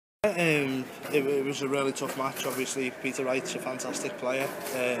It was a really tough match. Obviously, Peter Wright's a fantastic player.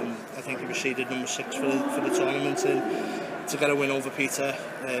 I think he was seeded number 6 for the tournament, and to get a win over Peter,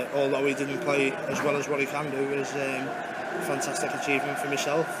 although he didn't play as well as what he can do, is a fantastic achievement for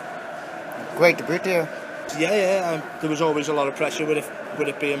myself. Great debut there. Yeah. There was always a lot of pressure with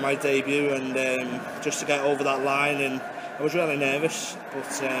it being my debut, and just to get over that line, and I was really nervous.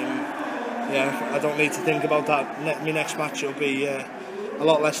 But yeah, I don't need to think about that. My next match will be a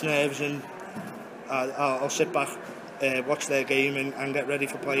lot less nerves, and I'll sit back, watch their game, and get ready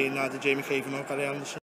for playing either Jamie Caven or Gary Anderson.